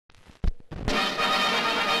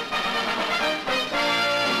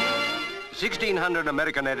1,600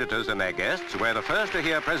 American editors and their guests were the first to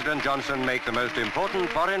hear President Johnson make the most important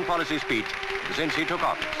foreign policy speech since he took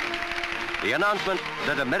office. The announcement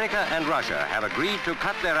that America and Russia have agreed to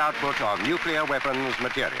cut their output of nuclear weapons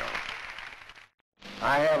material.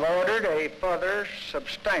 I have ordered a further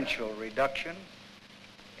substantial reduction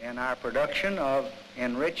in our production of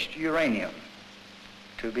enriched uranium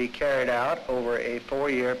to be carried out over a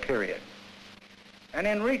 4-year period. And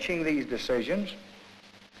in reaching these decisions,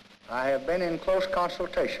 I have been in close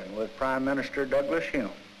consultation with Prime Minister Douglas Hume.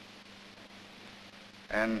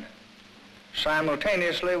 And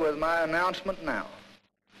simultaneously with my announcement now,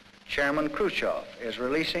 Chairman Khrushchev is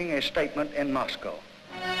releasing a statement in Moscow.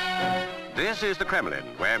 This is the Kremlin,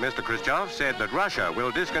 where Mr. Khrushchev said that Russia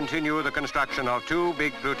will discontinue the construction of 2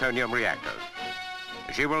 big plutonium reactors.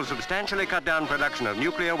 She will substantially cut down production of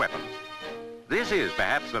nuclear weapons. This is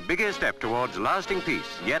perhaps the biggest step towards lasting peace,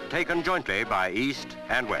 yet taken jointly by East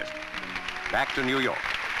and West. Back to New York.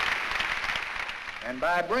 And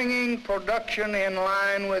by bringing production in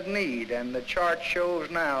line with need, and the chart shows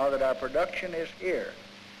now that our production is here,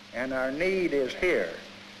 and our need is here,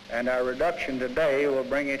 and our reduction today will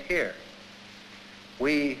bring it here.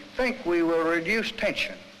 We think we will reduce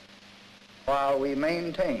tension while we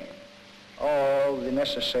maintain all the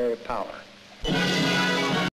necessary power.